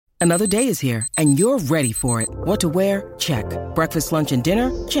Another day is here, and you're ready for it. What to wear? Check. Breakfast, lunch, and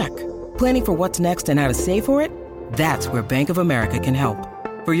dinner? Check. Planning for what's next and how to save for it? That's where Bank of America can help.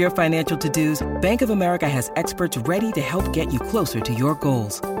 For your financial to-dos, Bank of America has experts ready to help get you closer to your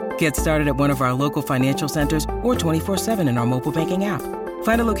goals. Get started at one of our local financial centers or 24/7 in our mobile banking app.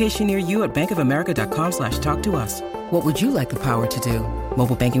 Find a location near you at bankofamerica.com/talktous. What would you like the power to do?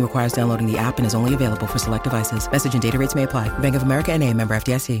 Mobile banking requires downloading the app and is only available for select devices. Message and data rates may apply. Bank of America N.A., member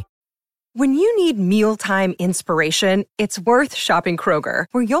FDIC. When you need mealtime inspiration, it's worth shopping Kroger,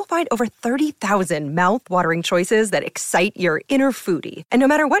 where you'll find over 30,000 mouth-watering choices that excite your inner foodie. And no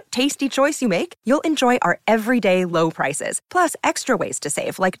matter what tasty choice you make, you'll enjoy our everyday low prices, plus extra ways to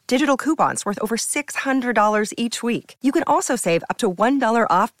save, like digital coupons worth over $600 each week. You can also save up to $1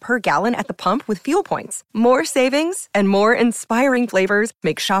 off per gallon at the pump with fuel points. More savings and more inspiring flavors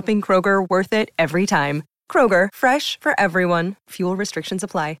make shopping Kroger worth it every time. Kroger, fresh for everyone. Fuel restrictions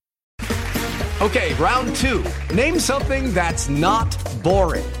apply. Okay, round two. Name something that's not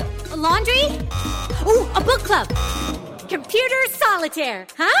boring. A laundry? Ooh, a book club. Computer solitaire,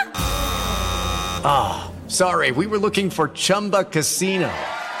 huh? Ah, sorry, we were looking for Chumba Casino.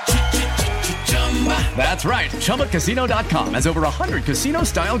 That's right, ChumbaCasino.com has over 100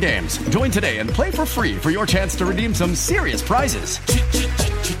 casino-style games. Join today and play for free for your chance to redeem some serious prizes.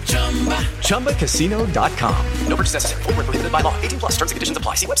 ChumbaCasino.com. No purchase necessary. Void where prohibited by law. 18 plus. Terms and conditions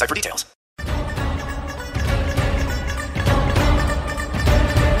apply. See website for details.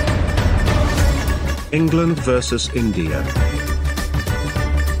 England versus India.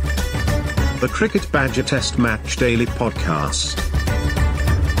 The Cricket Badger Test Match Daily Podcast.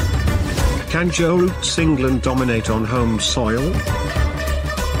 Can Joe Root's England dominate on home soil?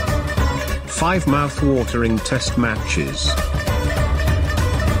 5 mouth-watering test matches.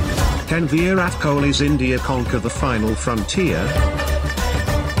 Can Virat Kohli's India conquer the final frontier?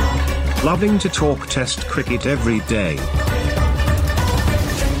 Loving to talk test cricket every day.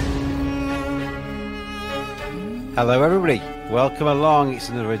 Hello everybody, welcome along. It's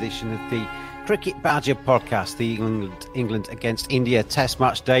another edition of the Cricket Badger podcast, the England against India Test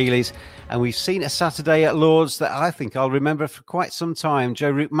Match Dailies. And we've seen a Saturday at Lords that I think I'll remember for quite some time.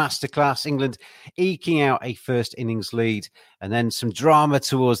 Joe Root masterclass, England eking out a first innings lead. And then some drama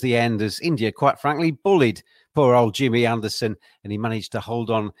towards the end as India, quite frankly, bullied poor old Jimmy Anderson. And he managed to hold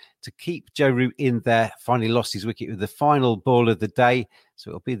on to keep Joe Root in there. Finally lost his wicket with the final ball of the day.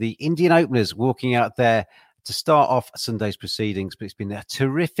 So it'll be the Indian openers walking out there to start off Sunday's proceedings. But it's been a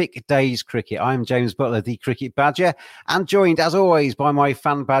terrific day's cricket. I'm James Butler, the Cricket Badger, and joined, as always, by my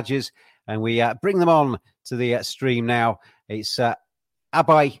fan badgers. And we bring them on to the stream now. It's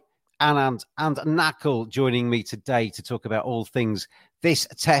Abai, Anand and Nakul joining me today to talk about all things this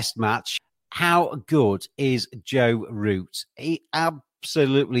test match. How good is Joe Root? He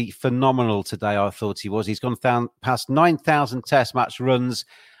absolutely phenomenal today, I thought he was. He's gone past 9,000 test match runs.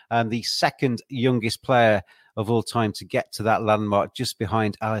 The second youngest player of all time to get to that landmark, just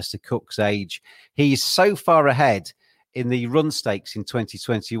behind Alistair Cook's age. He's so far ahead in the run stakes in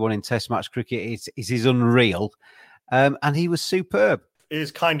 2021 in Test match cricket. It is unreal. And he was superb. It is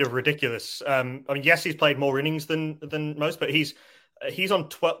kind of ridiculous. I mean, yes, he's played more innings than most, but he's on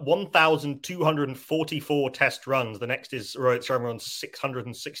 1,244 Test runs. The next is Rohit Sharma on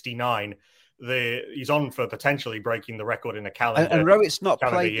 669. He's on for potentially breaking the record in a calendar. And Rohit's not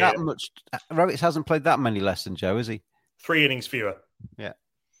played year. that much. Rohit hasn't played that many less than Joe, has he? 3 innings fewer. Yeah.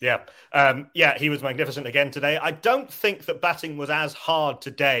 Yeah, he was magnificent again today. I don't think that batting was as hard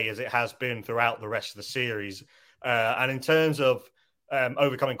today as it has been throughout the rest of the series. And in terms of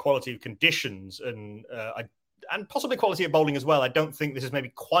overcoming quality of conditions and possibly quality of bowling as well, I don't think this is maybe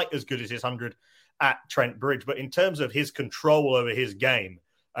quite as good as his 100 at Trent Bridge. But in terms of his control over his game,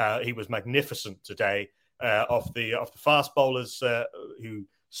 he was magnificent today. Off the fast bowlers who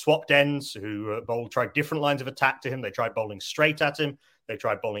swapped ends, who tried different lines of attack to him. They tried bowling straight at him. They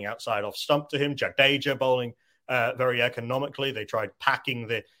tried bowling outside off stump to him. Jadeja bowling very economically. They tried packing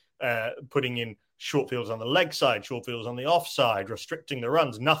putting in short fields on the leg side, short fields on the off side, restricting the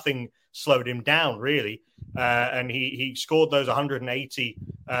runs. Nothing slowed him down, really. And he scored those 180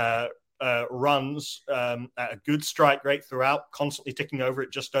 runs at a good strike rate throughout, constantly ticking over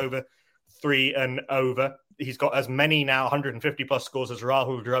at just over 3 and over. He's got as many now 150 plus scores as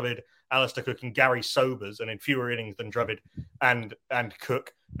Rahul Dravid, Alistair Cook and Gary Sobers, and in fewer innings than Dravid and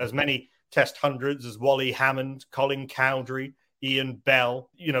Cook. As many Test hundreds as Wally Hammond, Colin Cowdrey, Ian Bell.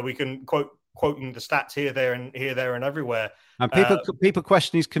 You know, we can quoting the stats here, there, and everywhere. And people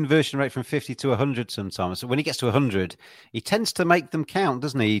question his conversion rate from 50 to 100 sometimes. So when he gets to 100, he tends to make them count,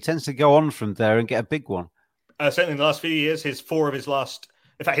 doesn't he? He tends to go on from there and get a big one. Certainly in the last few years, 4 of his last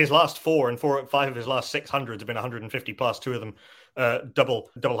In fact, his last four and 5 of his last 600s have been 150 plus. 2 of them double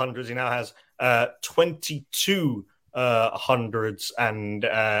hundreds. He now has 22 hundreds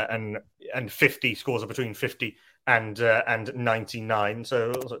and 50 scores of between 50 and 99.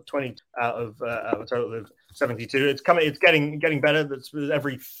 So 20 out of a total of 72. It's getting better. That's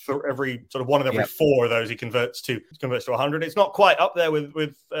every sort of one of every 4 of those he converts to 100. It's not quite up there with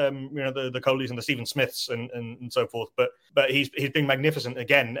the Kohlis and the Stephen Smiths and so forth, but he's been magnificent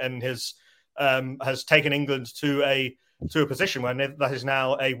again, and has taken England to a position where that is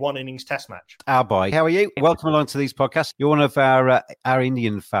now a one innings test match. Our boy, how are you? Welcome along to these podcasts. You're one of our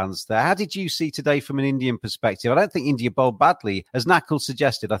Indian fans there. How did you see today from an Indian perspective? I don't think India bowled badly, as Nakul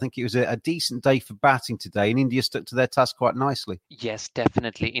suggested. I think it was a decent day for batting today, and India stuck to their task quite nicely. Yes,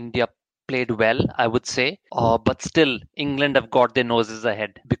 definitely. India played well, I would say, but still England have got their noses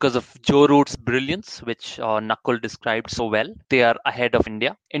ahead because of Joe Root's brilliance, which Nakul described so well. They are ahead of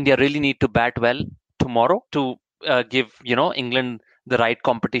India. India really need to bat well tomorrow to give England the right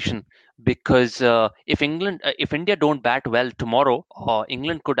competition, because if India don't bat well tomorrow,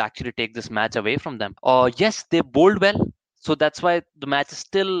 England could actually take this match away from them. Yes, they bowled well, so that's why the match is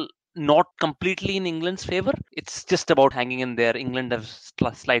still not completely in England's favor. It's just about hanging in there. England have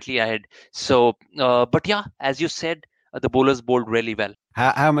slightly ahead. So, but yeah, as you said, the bowlers bowled really well.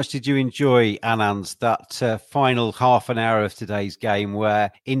 How much did you enjoy, Anand, that final half an hour of today's game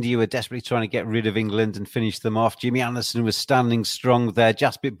where India were desperately trying to get rid of England and finish them off? Jimmy Anderson was standing strong there.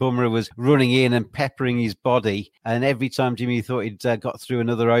 Jasprit Bumrah was running in and peppering his body. And every time Jimmy thought he'd got through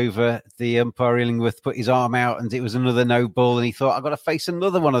another over, the umpire Illingworth put his arm out and it was another no ball. And he thought, I've got to face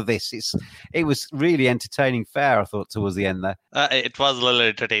another one of this. It was really entertaining fare, I thought, towards the end there. It was a little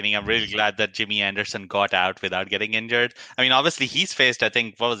entertaining. I'm really glad that Jimmy Anderson got out without getting injured. I mean, obviously, he's faced, I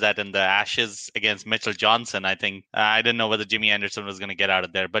think, what was that, in the Ashes against Mitchell Johnson? I think I didn't know whether Jimmy Anderson was going to get out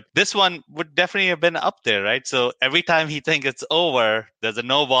of there, but this one would definitely have been up there, right? So every time he thinks it's over, there's a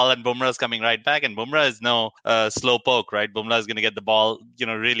no ball and Bumrah is coming right back, and Bumrah is no slow poke, right? Bumrah is going to get the ball,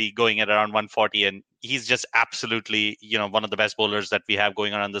 really going at around 140, and he's just absolutely, one of the best bowlers that we have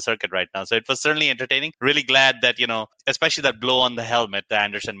going on the circuit right now. So it was certainly entertaining. Really glad that, especially that blow on the helmet, that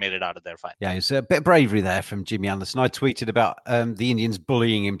Anderson made it out of there fine. Yeah, it's a bit of bravery there from Jimmy Anderson. I tweeted about the Indians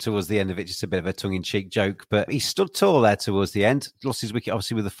bullying him towards the end of it, just a bit of a tongue-in-cheek joke, but he stood tall there towards the end. Lost his wicket,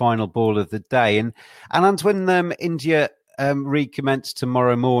 obviously, with the final ball of the day. And when India recommence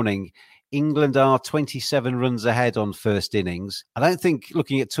tomorrow morning, England are 27 runs ahead on first innings. I don't think,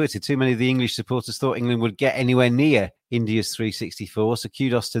 looking at Twitter, too many of the English supporters thought England would get anywhere near India's 364. So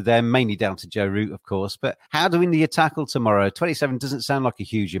kudos to them, mainly down to Joe Root, of course. But how do India tackle tomorrow? 27 doesn't sound like a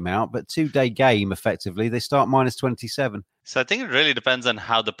huge amount, but 2-day game, effectively. They start minus 27. So I think it really depends on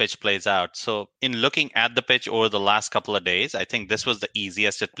how the pitch plays out. So in looking at the pitch over the last couple of days, I think this was the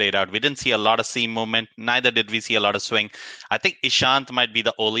easiest it played out. We didn't see a lot of seam movement. Neither did we see a lot of swing. I think Ishant might be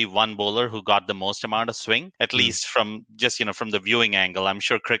the only one bowler who got the most amount of swing, at least from just, from the viewing angle. I'm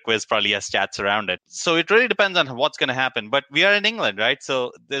sure Crickwiz probably has stats around it. So it really depends on what's going to happen. But we are in England, right?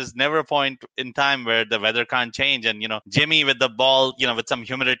 So there's never a point in time where the weather can't change. And, Jimmy with the ball, with some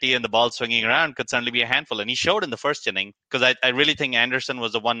humidity and the ball swinging around could certainly be a handful. And he showed in the first inning, because I really think Anderson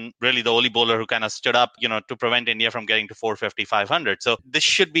was the only bowler who kind of stood up, to prevent India from getting to 450, 500. So this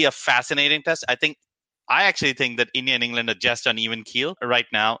should be a fascinating test. I actually think that India and England are just on even keel right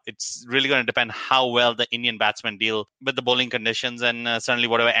now. It's really going to depend how well the Indian batsmen deal with the bowling conditions and certainly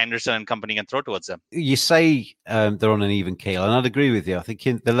whatever Anderson and company can throw towards them. You say they're on an even keel, and I'd agree with you. I think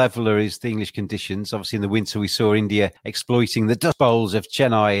the leveller is the English conditions. Obviously, in the winter, we saw India exploiting the dust bowls of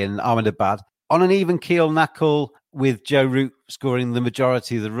Chennai and Ahmedabad. On an even keel, Nakul, with Joe Root scoring the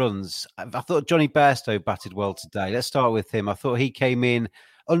majority of the runs. I thought Johnny Bairstow batted well today. Let's start with him. I thought he came in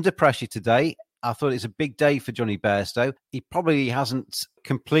under pressure today. I thought it's a big day for Johnny Bairstow. He probably hasn't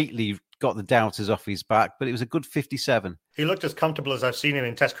completely got the doubters off his back, but it was a good 57. He looked as comfortable as I've seen him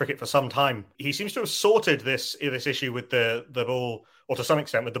in Test cricket for some time. He seems to have sorted this issue with the ball, or to some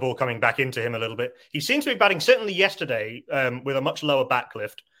extent with the ball coming back into him a little bit. He seems to be batting, certainly yesterday, with a much lower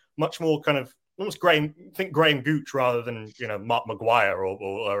backlift, much more kind of almost Graham Gooch rather than Mark Maguire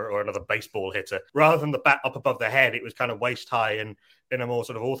or another baseball hitter. Rather than the bat up above the head, it was kind of waist high and in a more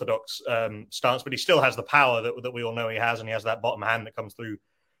sort of orthodox stance. But he still has the power that we all know he has, and he has that bottom hand that comes through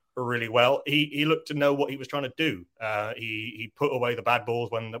really well. He looked to know what he was trying to do. He put away the bad balls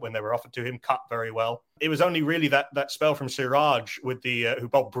when they were offered to him, cut very well. It was only really that spell from Siraj with the who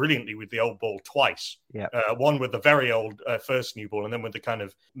bowled brilliantly with the old ball twice. Yeah, one with the very old first new ball, and then with the kind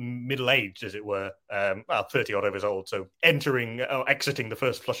of middle-aged, as it were, 30 odd overs old. So exiting the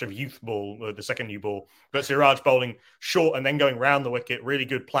first flush of youth ball, the second new ball, but Siraj bowling short and then going round the wicket. Really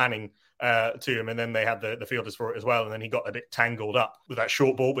good planning to him, and then they had the fielders for it as well, and then he got a bit tangled up with that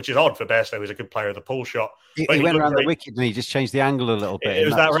short ball, which is odd for Bairstow, who's a good player of the pull shot. He went around the wicket and he just changed the angle a little bit. It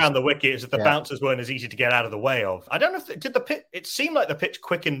was that around the wicket, is that the bouncers weren't as easy to get out of the way of. I don't know if did the pitch. It seemed like the pitch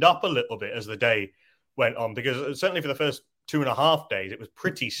quickened up a little bit as the day went on, because certainly for the first 2.5 days it was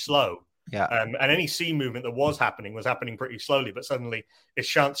pretty slow. Yeah, and any seam movement that was happening pretty slowly. But suddenly,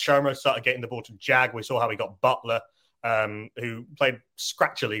 Ishant Sharma started getting the ball to Jag. We saw how he got Buttler, who played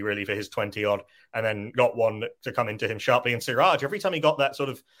scratchily really for his 20-odd, and then got one to come into him sharply. And Siraj, every time he got that sort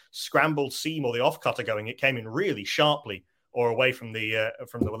of scrambled seam or the off-cutter going, it came in really sharply or away from the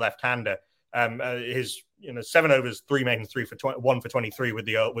left-hander. His 7 overs, 3 maidens, 1 for 23 with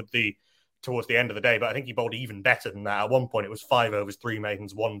the towards the end of the day, but I think he bowled even better than that. At one point, it was 5 overs, 3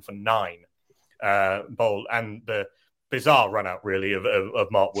 maidens, 1 for 9 bowled, and the bizarre run out really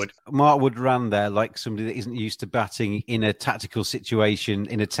of Mark Wood. Mark Wood ran there like somebody that isn't used to batting in a tactical situation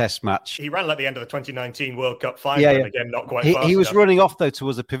in a test match. He ran like the end of the 2019 World Cup final, and again, not quite fast He was enough. running off, though,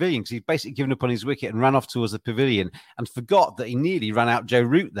 towards the pavilion, because he'd basically given up on his wicket and ran off towards the pavilion and forgot that he nearly ran out Joe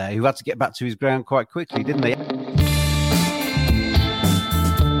Root there, who had to get back to his ground quite quickly, didn't they?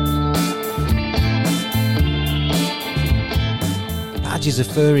 Badgers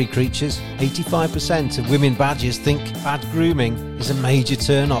are furry creatures. 85% of women badgers think bad grooming is a major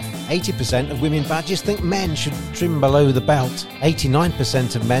turn-off. 80% of women badgers think men should trim below the belt.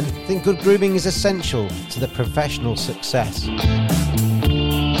 89% of men think good grooming is essential to their professional success.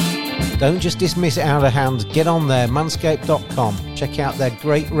 Don't just dismiss it out of hand. Get on there, manscaped.com. Check out their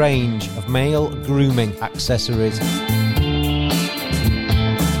great range of male grooming accessories.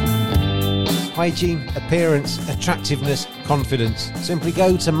 Hygiene, appearance, attractiveness, confidence. Simply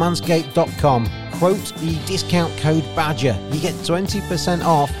go to manscaped.com, quote the discount code BADGER. You get 20%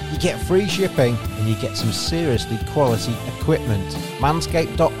 off, you get free shipping, and you get some seriously quality equipment.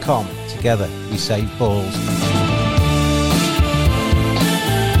 Manscaped.com. Together we save balls.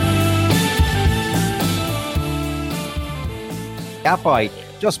 Abai,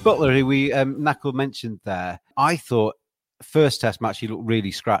 Jos Buttler, who Nakul mentioned there, I thought first test match he looked really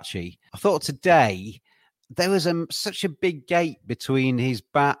scratchy. I thought today there was such a big gap between his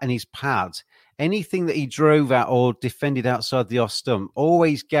bat and his pad. Anything that he drove at or defended outside the off stump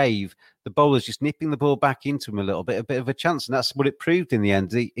always gave the bowlers just nipping the ball back into him a bit of a chance, and that's what it proved in the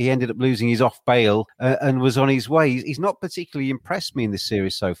end. He ended up losing his off bail and was on his way. He's not particularly impressed me in this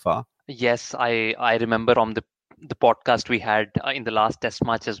series so far. Yes, I remember on the podcast we had in the last test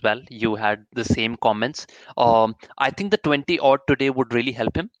match as well, you had the same comments. I think the 20 odd today would really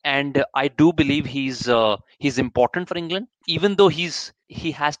help him, and I do believe he's important for England, even though he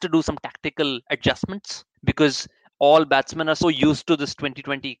has to do some tactical adjustments, because all batsmen are so used to this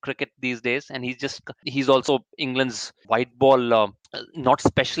 2020 cricket these days, and he's also England's white ball not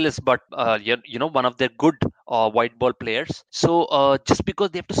specialist, but one of their good white ball players. So just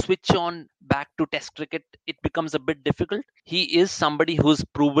because they have to switch on back to test cricket, it becomes a bit difficult. He is somebody who's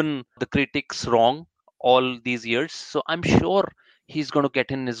proven the critics wrong all these years, so I'm sure he's going to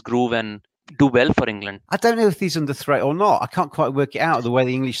get in his groove and do well for England. I don't know if he's under threat or not. I can't quite work it out the way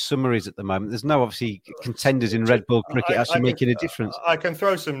the English summer is at the moment. There's no obviously contenders in red ball cricket actually making a difference. I can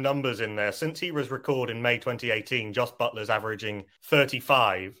throw some numbers in there. Since he was recalled in May 2018, Jos Buttler's averaging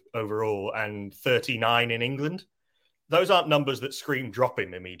 35 overall and 39 in England. Those aren't numbers that scream drop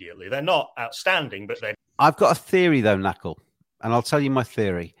him immediately. They're not outstanding, but they're... I've got a theory though, Nakul, and I'll tell you my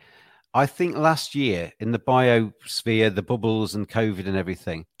theory. I think last year in the biosphere, the bubbles and COVID and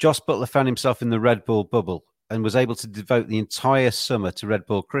everything, Jos Buttler found himself in the red ball bubble and was able to devote the entire summer to red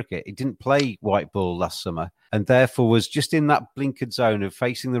ball cricket. He didn't play white ball last summer and therefore was just in that blinkered zone of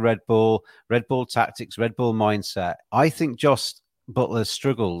facing the red ball tactics, red ball mindset. I think Jos Buttler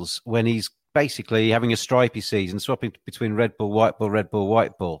struggles when he's basically having a stripy season, swapping between red ball, white ball, red ball,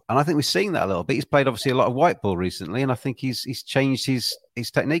 white ball. And I think we're seeing that a little bit. He's played obviously a lot of white ball recently, and I think he's changed his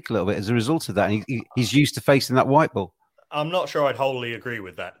technique a little bit as a result of that. And he's used to facing that white ball. I'm not sure I'd wholly agree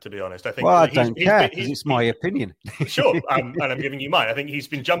with that, to be honest. I think. Well, I don't care because it's my opinion. Sure, and I'm giving you mine. I think he's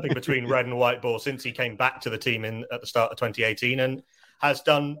been jumping between red and white ball since he came back to the team at the start of 2018 and has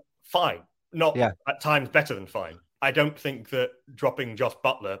done fine. Not at times better than fine. I don't think that dropping Jos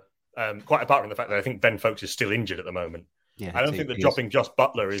Buttler, quite apart from the fact that I think Ben Foakes is still injured at the moment, I don't think that dropping Jos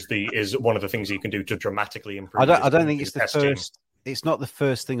Buttler is one of the things you can do to dramatically improve. I don't think it's the first. It's not the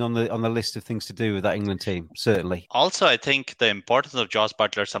first thing on the list of things to do with that England team, certainly. Also, I think the importance of Jos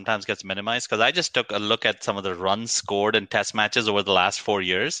Buttler sometimes gets minimized because I just took a look at some of the runs scored in test matches over the last 4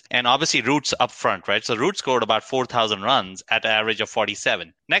 years. And obviously, Root's up front, right? So Root scored about 4,000 runs at an average of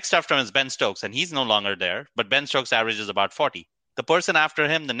 47. Next after him is Ben Stokes, and he's no longer there, but Ben Stokes' average is about 40. The person after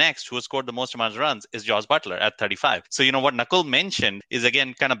him, the next, who has scored the most amount of runs is Jos Buttler at 35. So, what Nakul mentioned is,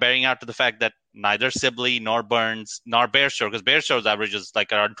 again, kind of bearing out to the fact that neither Sibley nor Burns nor Bairstow, because Bairstow's average is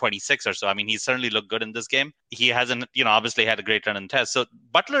like around 26 or so. I mean, he certainly looked good in this game. He hasn't, obviously had a great run in tests. So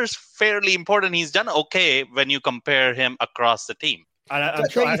Buttler is fairly important. He's done okay when you compare him across the team.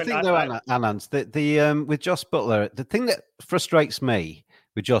 Anand, with Jos Buttler, the thing that frustrates me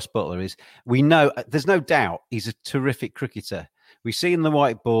with Jos Buttler is we know, there's no doubt he's a terrific cricketer. We see in the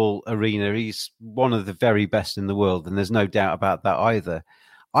white ball arena, he's one of the very best in the world, and there's no doubt about that either.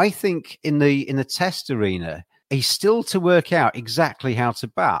 I think in the test arena, he's still to work out exactly how to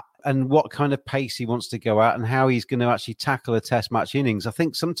bat and what kind of pace he wants to go at and how he's going to actually tackle a test match innings. I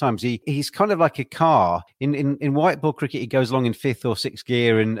think sometimes he's kind of like a car. In white ball cricket, he goes along in fifth or sixth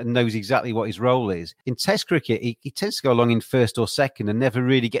gear and knows exactly what his role is. In test cricket, he tends to go along in first or second and never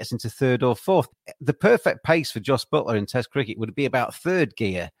really gets into third or fourth. The perfect pace for Jos Buttler in test cricket would be about third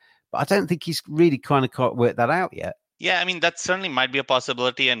gear, but I don't think he's really kind of quite worked that out yet. Yeah, I mean, that certainly might be a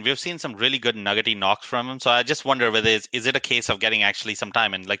possibility. And we've seen some really good nuggety knocks from him. So I just wonder whether is it a case of getting actually some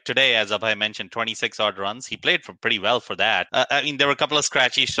time? And like today, as Abhay mentioned, 26 odd runs. He played pretty well for that. I mean, there were a couple of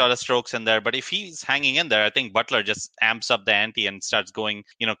scratchy sort of strokes in there. But if he's hanging in there, I think Buttler just amps up the ante and starts going,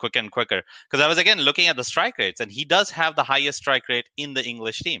 quicker and quicker. Because I was, again, looking at the strike rates. And he does have the highest strike rate in the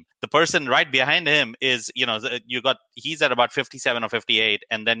English team. The person right behind him is, he's at about 57 or 58.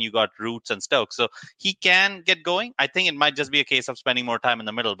 And then you got Roots and Stokes. So he can get going. I think it might just be a case of spending more time in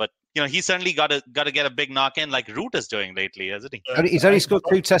the middle, but he's certainly got to get a big knock in like Root is doing lately, hasn't he? He's only scored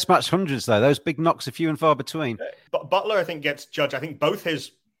 2 test match hundreds though. Those big knocks are few and far between. But Buttler, I think, gets judged. I think both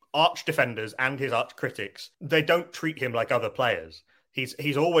his arch defenders and his arch critics, they don't treat him like other players.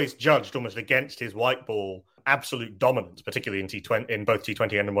 He's always judged almost against his white ball absolute dominance, particularly in T20, in both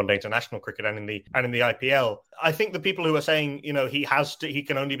T20 and in one-day international cricket and in the IPL. I think the people who are saying he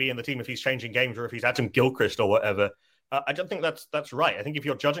can only be in the team if he's changing games or if he's Adam Gilchrist or whatever. I don't think that's right. I think if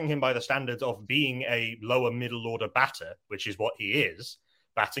you're judging him by the standards of being a lower middle order batter, which is what he is,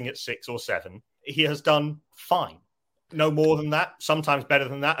 batting at 6 or 7, he has done fine. No more than that, sometimes better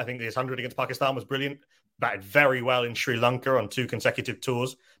than that. I think his 100 against Pakistan was brilliant. Batted very well in Sri Lanka on 2 consecutive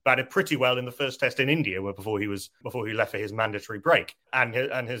tours. Batted pretty well in the first test in India before he left for his mandatory break, and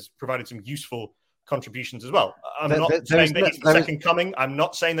has provided some useful contributions as well. I'm not saying that he's the second coming. I'm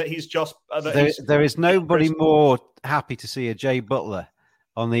not saying that he's just... there is nobody more happy to see a Jay Buttler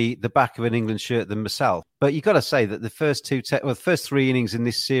on the back of an England shirt than myself. But you've got to say that the first 3 innings in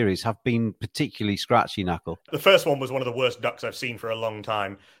this series have been particularly scratchy, Knuckle. The first one was one of the worst ducks I've seen for a long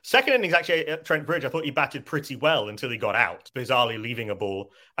time. Second innings, actually, at Trent Bridge, I thought he batted pretty well until he got out, bizarrely leaving a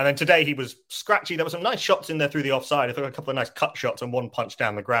ball. And then today he was scratchy. There were some nice shots in there through the offside. I thought a couple of nice cut shots and one punch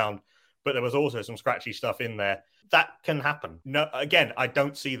down the ground. But there was also some scratchy stuff in there. That can happen. No, again, I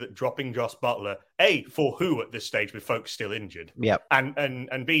don't see that dropping Jos Buttler, A, for who at this stage with folks still injured? Yep.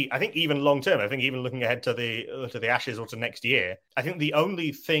 And B, I think even long term, I think even looking ahead to the Ashes or to next year, I think the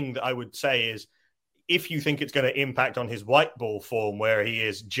only thing that I would say is if you think it's going to impact on his white ball form where he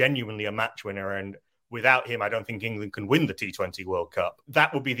is genuinely a match winner, and without him, I don't think England can win the T20 World Cup.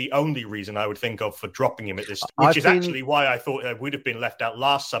 That would be the only reason I would think of for dropping him at this, which is actually why I thought it would have been left out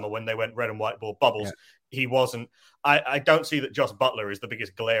last summer when they went red and white ball bubbles. Yeah. He wasn't. I don't see that Jos Buttler is the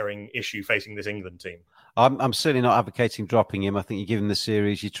biggest glaring issue facing this England team. I'm certainly not advocating dropping him. I think you give him the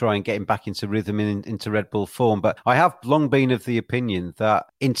series, you try and get him back into rhythm, into Red Bull form. But I have long been of the opinion that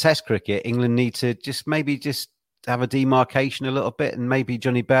in Test cricket, England need to just have a demarcation a little bit, and maybe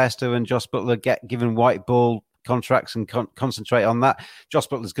Johnny Bairstow and Jos Buttler get given white ball contracts and concentrate on that. Jos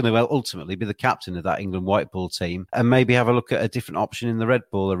Buttler's going to ultimately be the captain of that England white ball team, and maybe have a look at a different option in the red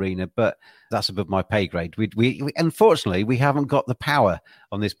ball arena. But that's above my pay grade. We unfortunately, we haven't got the power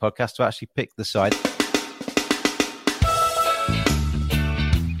on this podcast to actually pick the side.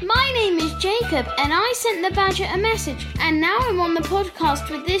 Jacob, and I sent the Badger a message, and now I'm on the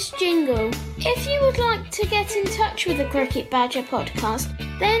podcast with this jingle. If you would like to get in touch with the Cricket Badger podcast,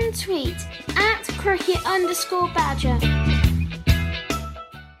 then tweet @cricket_badger.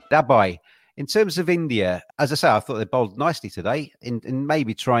 Abhay, In terms of India, as I say, I thought they bowled nicely today in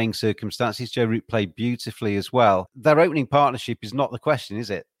maybe trying circumstances. Joe Root played beautifully as well. Their opening partnership is not the question,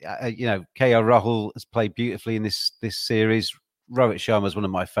 is it? KL Rahul has played beautifully in this series. Rohit Sharma is one of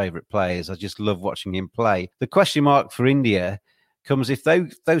my favourite players. I just love watching him play. The question mark for India comes if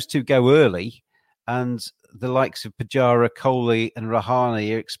those two go early and the likes of Pujara, Kohli and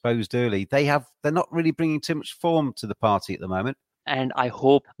Rahane are exposed early. They're not really bringing too much form to the party at the moment. And I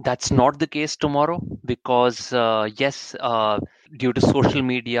hope that's not the case tomorrow because, due to social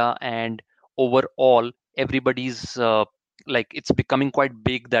media and overall, everybody's it's becoming quite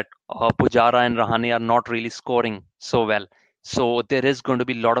big that Pujara and Rahane are not really scoring so well. So there is going to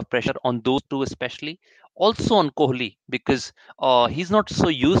be a lot of pressure on those two, especially. Also on Kohli, because he's not so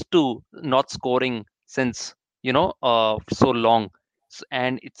used to not scoring since, so long.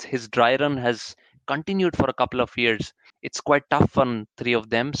 And his dry run has continued for a couple of years. It's quite tough on three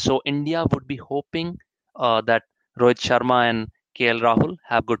of them. So India would be hoping that Rohit Sharma and KL Rahul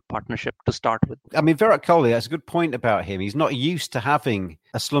have good partnership to start with. I mean, Virat Kohli, that's a good point about him. He's not used to having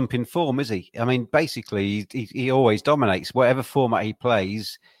a slump in form, is he? I mean, basically, he always dominates. Whatever format he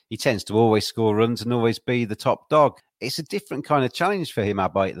plays, he tends to always score runs and always be the top dog. It's a different kind of challenge for him,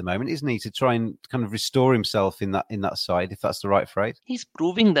 Abhay, at the moment, isn't he? To try and kind of restore himself in that side, if that's the right phrase. He's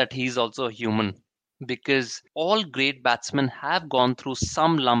proving that he's also a human. Because all great batsmen have gone through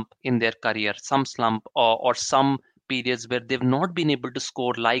some lump in their career, some slump or some periods where they've not been able to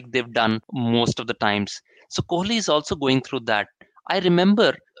score like they've done most of the times. So Kohli is also going through that. I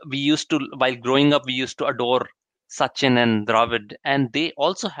remember while growing up, we used to adore Sachin and Dravid, and they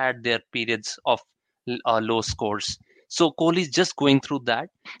also had their periods of low scores. So Kohli is just going through that.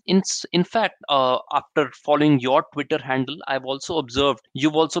 In fact, after following your Twitter handle, I've also observed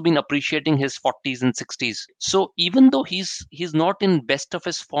you've also been appreciating his 40s and 60s. So even though he's not in best of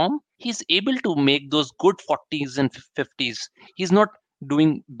his form, he's able to make those good 40s and 50s. He's not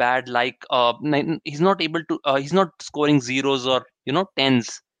doing bad he's not scoring zeros or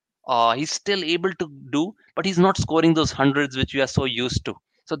tens. He's still able to do, but he's not scoring those hundreds which we are so used to.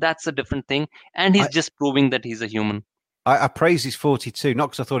 So that's a different thing. And he's just proving that he's a human. I praise his 42,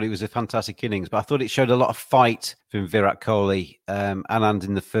 not because I thought it was a fantastic innings, but I thought it showed a lot of fight from Virat Kohli, Anand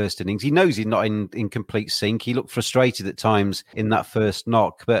in the first innings. He knows he's not in complete sync. He looked frustrated at times in that first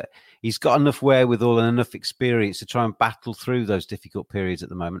knock, but he's got enough wherewithal and enough experience to try and battle through those difficult periods at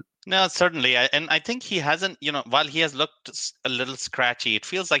the moment. No, certainly. And I think he hasn't, while he has looked a little scratchy, it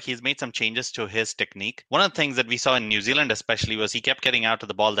feels like he's made some changes to his technique. One of the things that we saw in New Zealand especially was he kept getting out to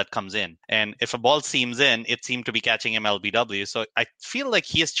the ball that comes in. And if a ball seams in, it seemed to be catching him LBW. So I feel like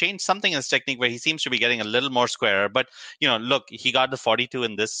he has changed something in his technique where he seems to be getting a little more squarer. But, look, he got the 42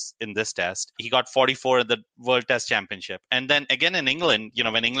 in this test. He got 44 in the World Test Championship. And then again in England,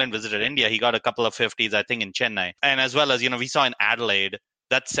 when England visited India, he got a couple of 50s, I think, in Chennai. And as well as, we saw in Adelaide,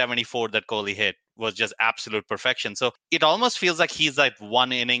 that 74 that Kohli hit was just absolute perfection. So it almost feels like he's like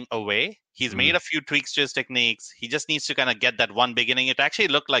one inning away. He's made a few tweaks to his techniques. He just needs to kind of get that one big inning. It actually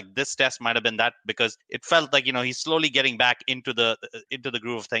looked like this test might have been that because it felt like, he's slowly getting back into the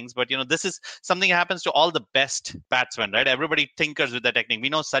groove of things. But, this is something that happens to all the best batsmen, right? Everybody tinkers with their technique. We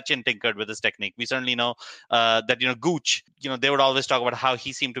know Sachin tinkered with his technique. We certainly know that, Gooch, they would always talk about how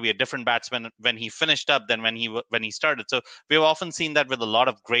he seemed to be a different batsman when he finished up than when he started. So we've often seen that with a lot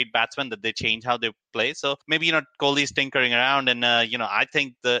of great batsmen that they change how they play. So maybe, Kohli's tinkering around and, I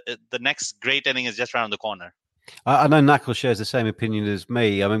think the next great inning is just around the corner. I know Nakul shares the same opinion as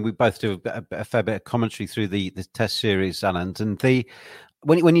me. I mean, we both do a fair bit of commentary through the Test series, Anand. And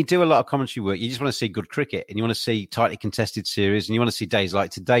when you do a lot of commentary work, you just want to see good cricket and you want to see tightly contested series and you want to see days like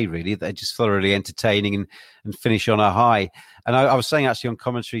today, really. They're just thoroughly entertaining and finish on a high. And I was saying actually on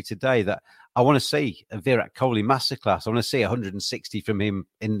commentary today that I want to see a Virat Kohli masterclass. I want to see 160 from him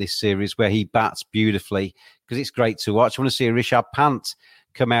in this series where he bats beautifully because it's great to watch. I want to see a Rishabh Pant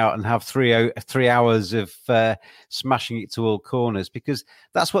come out and have 3 hours of smashing it to all corners because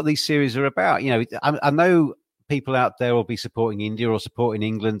that's what these series are about. I know people out there will be supporting India or supporting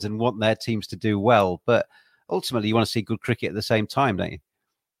England and want their teams to do well, but ultimately you want to see good cricket at the same time, don't you?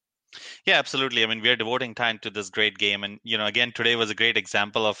 Yeah, absolutely. I mean, we are devoting time to this great game. And, again, today was a great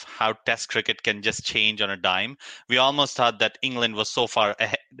example of how Test cricket can just change on a dime. We almost thought that England was so far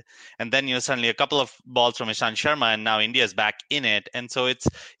ahead. And then, suddenly a couple of balls from Ishant Sharma and now India is back in it. And so it's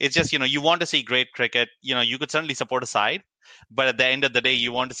just, you want to see great cricket. You could certainly support a side. But at the end of the day,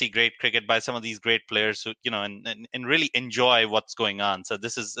 you want to see great cricket by some of these great players who, and really enjoy what's going on. So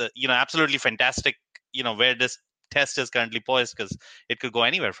this is, absolutely fantastic, where this Test is currently poised because it could go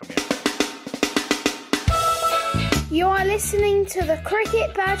anywhere from here. You are listening to the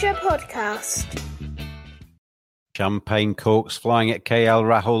Cricket Badger podcast. Champagne corks flying at KL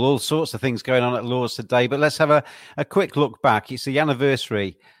Rahul, all sorts of things going on at Lords today. But let's have a quick look back. It's the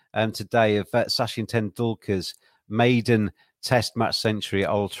anniversary today of Sachin Tendulkar's maiden Test match century at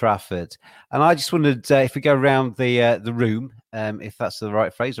Old Trafford. And I just wondered if we go around the room, if that's the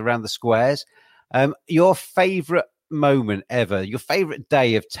right phrase, around the squares, your favourite moment ever, your favourite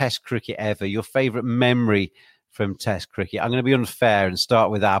day of Test cricket ever, your favourite memory from Test cricket. I'm going to be unfair and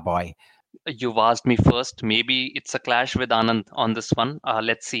start with Abai. You've asked me first. Maybe it's a clash with Anand on this one.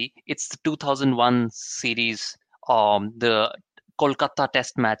 Let's see. It's the 2001 series, the Kolkata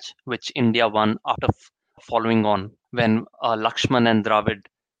Test match, which India won after following on when Lakshman and Dravid,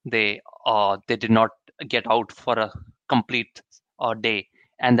 they did not get out for a complete day.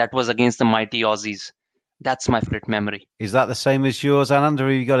 And that was against the mighty Aussies. That's my favorite memory. Is that the same as yours, Anand, or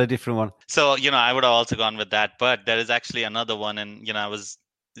have you got a different one? So, I would have also gone with that, but there is actually another one. And,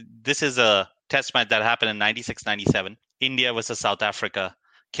 this is a test match that happened in 96-97. India versus South Africa,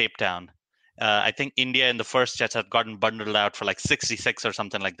 Cape Town. I think India in the first test had gotten bundled out for like 66 or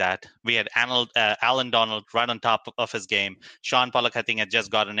something like that. We had Alan Donald right on top of his game. Sean Pollock, I think, had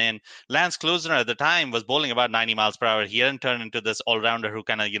just gotten in. Lance Klusener at the time was bowling about 90 miles per hour. He hadn't turned into this all-rounder who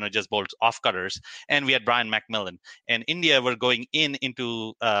kind of, just bowled off-cutters. And we had Brian McMillan. And India were going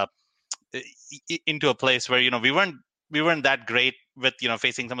into a place where, we weren't that great with,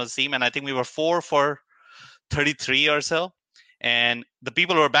 facing some of the seam. And I think we were 4 for 33 or so. And the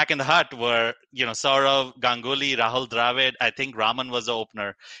people who were back in the hut were, Saurav, Ganguly, Rahul Dravid. I think Raman was the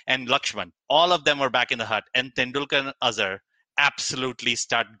opener, and Lakshman. All of them were back in the hut. And Tendulkar and Azhar absolutely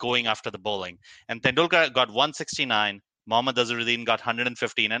start going after the bowling. And Tendulkar got 169. Mohammad Azharuddin got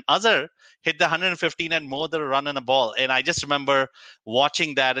 115. And Azhar hit the 115 and more than a run and a ball. And I just remember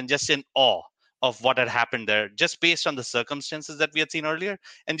watching that and just in awe of what had happened there, just based on the circumstances that we had seen earlier.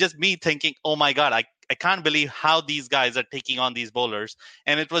 And just me thinking, oh my God, I can't believe how these guys are taking on these bowlers.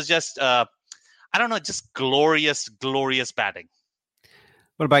 And it was just, just glorious, glorious batting.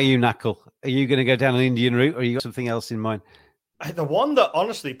 What about you, Nakul? Are you going to go down an Indian route, or you got something else in mind? The one that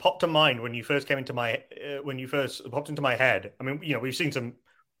honestly popped to mind when you first came into my popped into my head. I mean, we've seen some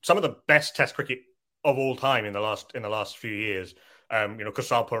of the best Test cricket of all time in the last few years.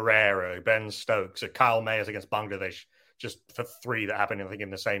 Kusal Perera, Ben Stokes, Kyle Mayers against Bangladesh, just for 3 that happened, I think,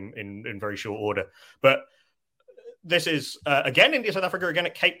 in very short order. But this is, again, India, South Africa, again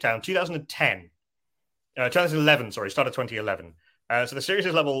at Cape Town, 2011, started 2011. So the series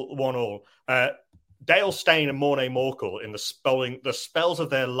is level 1-all. Dale Steyn and Morne Morkel in the spells of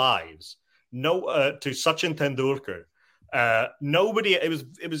their lives, to Sachin Tendulkar. Nobody, it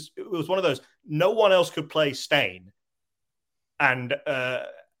was one of those, no one else could play Steyn. And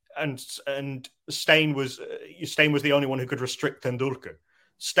Steyn was the only one who could restrict Tendulkar.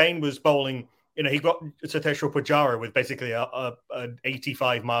 Steyn was bowling, he got Cheteshwar Pujara with basically an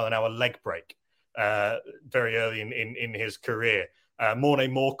 85 mile an hour leg break very early in his career.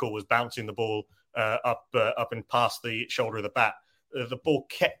 Morne Morkel was bouncing the ball up and past the shoulder of the bat. The ball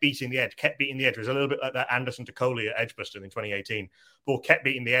kept beating the edge. It was a little bit like that Anderson to Kohli at Edgbaston in 2018. Ball kept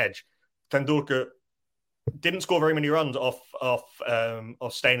beating the edge. Tendulkar didn't score very many runs off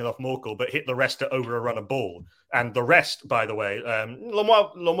Steyn and off Morkel, but hit the rest to over a run of ball. And the rest, by the way,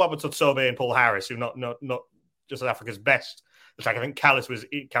 Lomwaba Tsotsobe and Paul Harris, who not just Africa's best attack. I think Callis was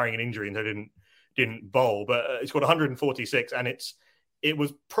carrying an injury and so didn't bowl, but he scored 146, and it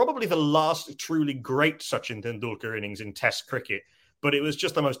was probably the last truly great Sachin Tendulkar innings in Test cricket. But it was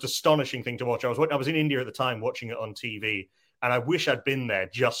just the most astonishing thing to watch. I was in India at the time watching it on TV, and I wish I'd been there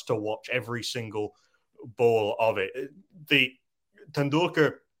just to watch every single ball of it. The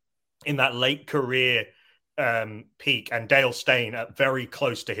Tendulkar in that late career peak, and Dale Steyn at very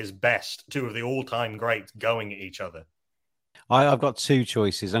close to his best, 2 of the all-time greats going at each other. I've got 2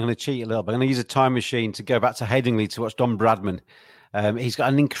 choices. I'm going to cheat a little bit. I'm going to use a time machine to go back to Headingley to watch Don Bradman. He's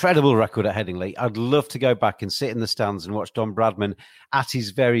got an incredible record at Headingley. I'd love to go back and sit in the stands and watch Don Bradman at his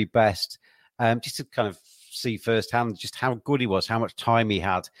very best, just to kind of see firsthand just how good he was, how much time he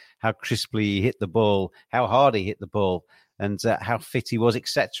had, how crisply he hit the ball, how hard he hit the ball, and how fit he was,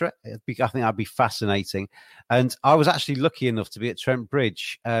 etc. I think that'd be fascinating. And I was actually lucky enough to be at Trent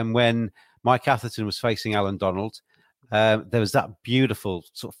Bridge when Mike Atherton was facing Alan Donald. There was that beautiful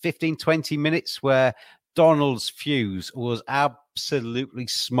sort of 15-20 minutes where Donald's fuse was absolutely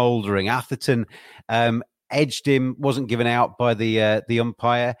smouldering. Atherton edged him, wasn't given out by the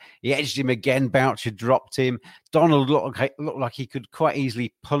umpire. He edged him again. Boucher dropped him. Donald looked like he could quite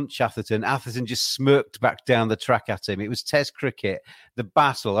easily punch Atherton. Atherton just smirked back down the track at him. It was Test cricket, the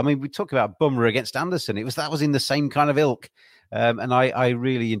battle. I mean, we talk about Bumrah against Anderson. That was in the same kind of ilk. And I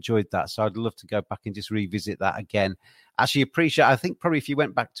really enjoyed that. So I'd love to go back and just revisit that again. Actually I think probably if you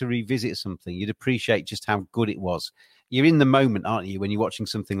went back to revisit something, you'd appreciate just how good it was. You're in the moment, aren't you, when you're watching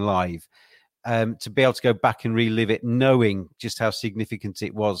something live? To be able to go back and relive it, knowing just how significant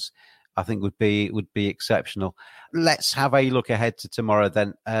it was, I think would be exceptional. Let's have a look ahead to tomorrow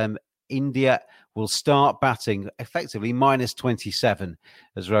then. India will start batting effectively minus 27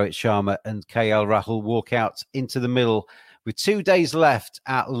 as Rohit Sharma and KL Rahul walk out into the middle with 2 days left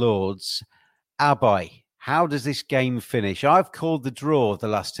at Lord's. Abai, how does this game finish? I've called the draw the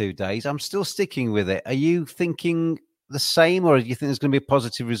last 2 days. I'm still sticking with it. Are you thinking the same, or do you think there's going to be a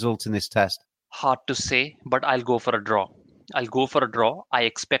positive result in this test? Hard to say, but I'll go for a draw. I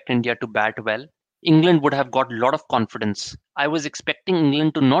expect India to bat well. England would have got a lot of confidence. I was expecting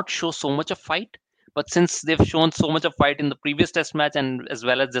England to not show so much of fight, but since they've shown so much of fight in the previous test match and as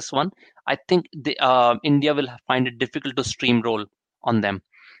well as this one, I think India will find it difficult to steamroll on them.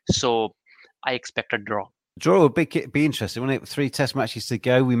 So I expect a draw. Draw would be interesting, wouldn't it? 3 test matches to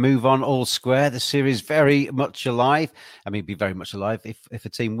go. We move on all square. The series very much alive. I mean, be very much alive if a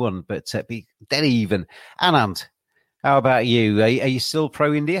team won, but be dead even. Anand, how about you? Are you still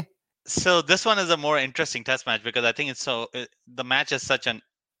pro-India? So this one is a more interesting test match because I think the match is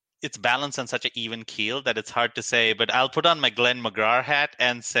it's balanced on such an even keel that it's hard to say. But I'll put on my Glenn McGrath hat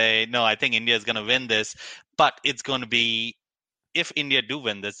and say, no, I think India is going to win this. But it's going to be, if India do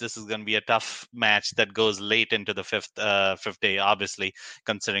win this is going to be a tough match that goes late into the fifth day, obviously,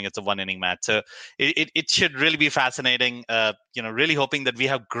 considering it's a 1-inning match. So it should really be fascinating. Really hoping that we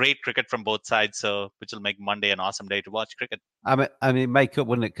have great cricket from both sides, which will make Monday an awesome day to watch cricket. I mean, make up,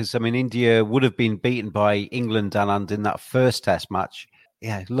 wouldn't it? Because India would have been beaten by England and in that first test match.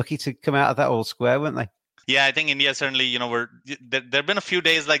 Yeah, lucky to come out of that all square, weren't they? Yeah, I think India certainly, there have been a few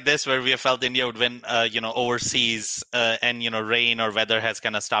days like this where we have felt India would win, overseas and, rain or weather has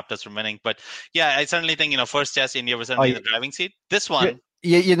kind of stopped us from winning. But yeah, I certainly think, first test, India was certainly in the driving seat. This one.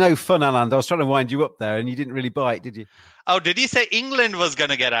 You're no fun, Anand. I was trying to wind you up there and you didn't really bite, did you? Oh, did you say England was going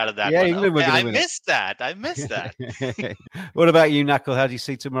to get out of that? Yeah, one? England was going to win. I missed that. What about you, Nakul? How do you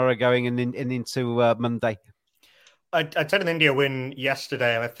see tomorrow going and into Monday? I said an India win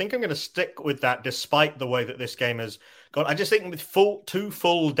yesterday, and I think I'm going to stick with that despite the way that this game has gone. I just think with 2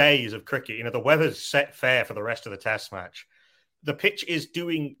 full days of cricket, the weather's set fair for the rest of the test match. The pitch is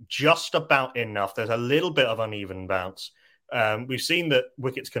doing just about enough. There's a little bit of uneven bounce. We've seen that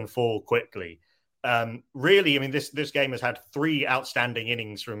wickets can fall quickly. Really, I mean, this game has had 3 outstanding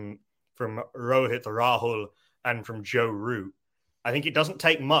innings from Rohit, Rahul, and from Joe Root. I think it doesn't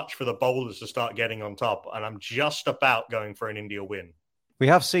take much for the bowlers to start getting on top, and I'm just about going for an India win. We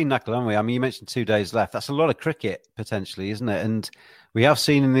have seen, Nakul, haven't we? I mean, you mentioned 2 days left. That's a lot of cricket, potentially, isn't it? And we have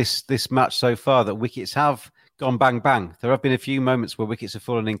seen in this match so far that wickets have gone bang, bang. There have been a few moments where wickets have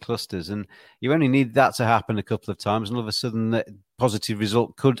fallen in clusters, and you only need that to happen a couple of times, and all of a sudden, the positive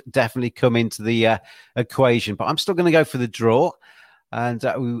result could definitely come into the equation. But I'm still going to go for the draw, and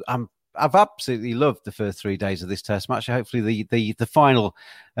I've absolutely loved the first 3 days of this test match. Hopefully the final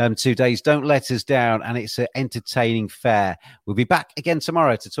 2 days don't let us down and it's an entertaining fair. We'll be back again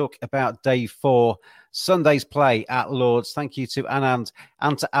tomorrow to talk about day 4, Sunday's play at Lord's. Thank you to Anand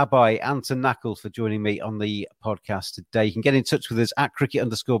and to Abai and to Nakul for joining me on the podcast today. You can get in touch with us at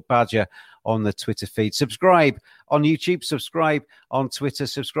cricket_badger on the Twitter feed. Subscribe on YouTube, subscribe on Twitter,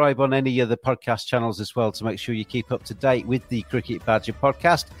 subscribe on any other podcast channels as well to make sure you keep up to date with the Cricket Badger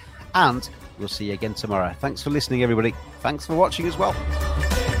podcast. And we'll see you again tomorrow. Thanks for listening, everybody. Thanks for watching as well.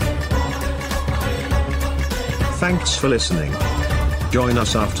 Thanks for listening. Join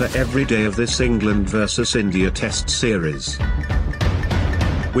us after every day of this England versus India Test series.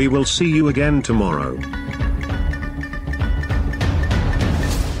 We will see you again tomorrow.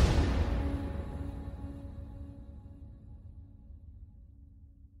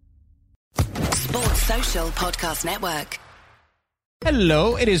 Sports Social Podcast Network.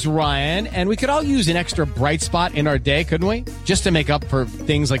 Hello, it is Ryan, and we could all use an extra bright spot in our day, couldn't we? Just to make up for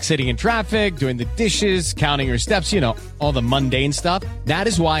things like sitting in traffic, doing the dishes, counting your steps, all the mundane stuff. That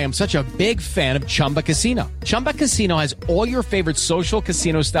is why I'm such a big fan of Chumba Casino. Chumba Casino has all your favorite social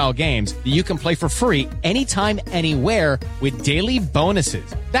casino-style games that you can play for free anytime, anywhere with daily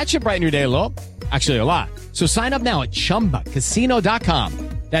bonuses. That should brighten your day a little. Actually, a lot. So sign up now at ChumbaCasino.com.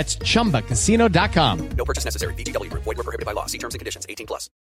 That's ChumbaCasino.com. No purchase necessary. VGW Group. Void where prohibited by law. See terms and conditions. 18+.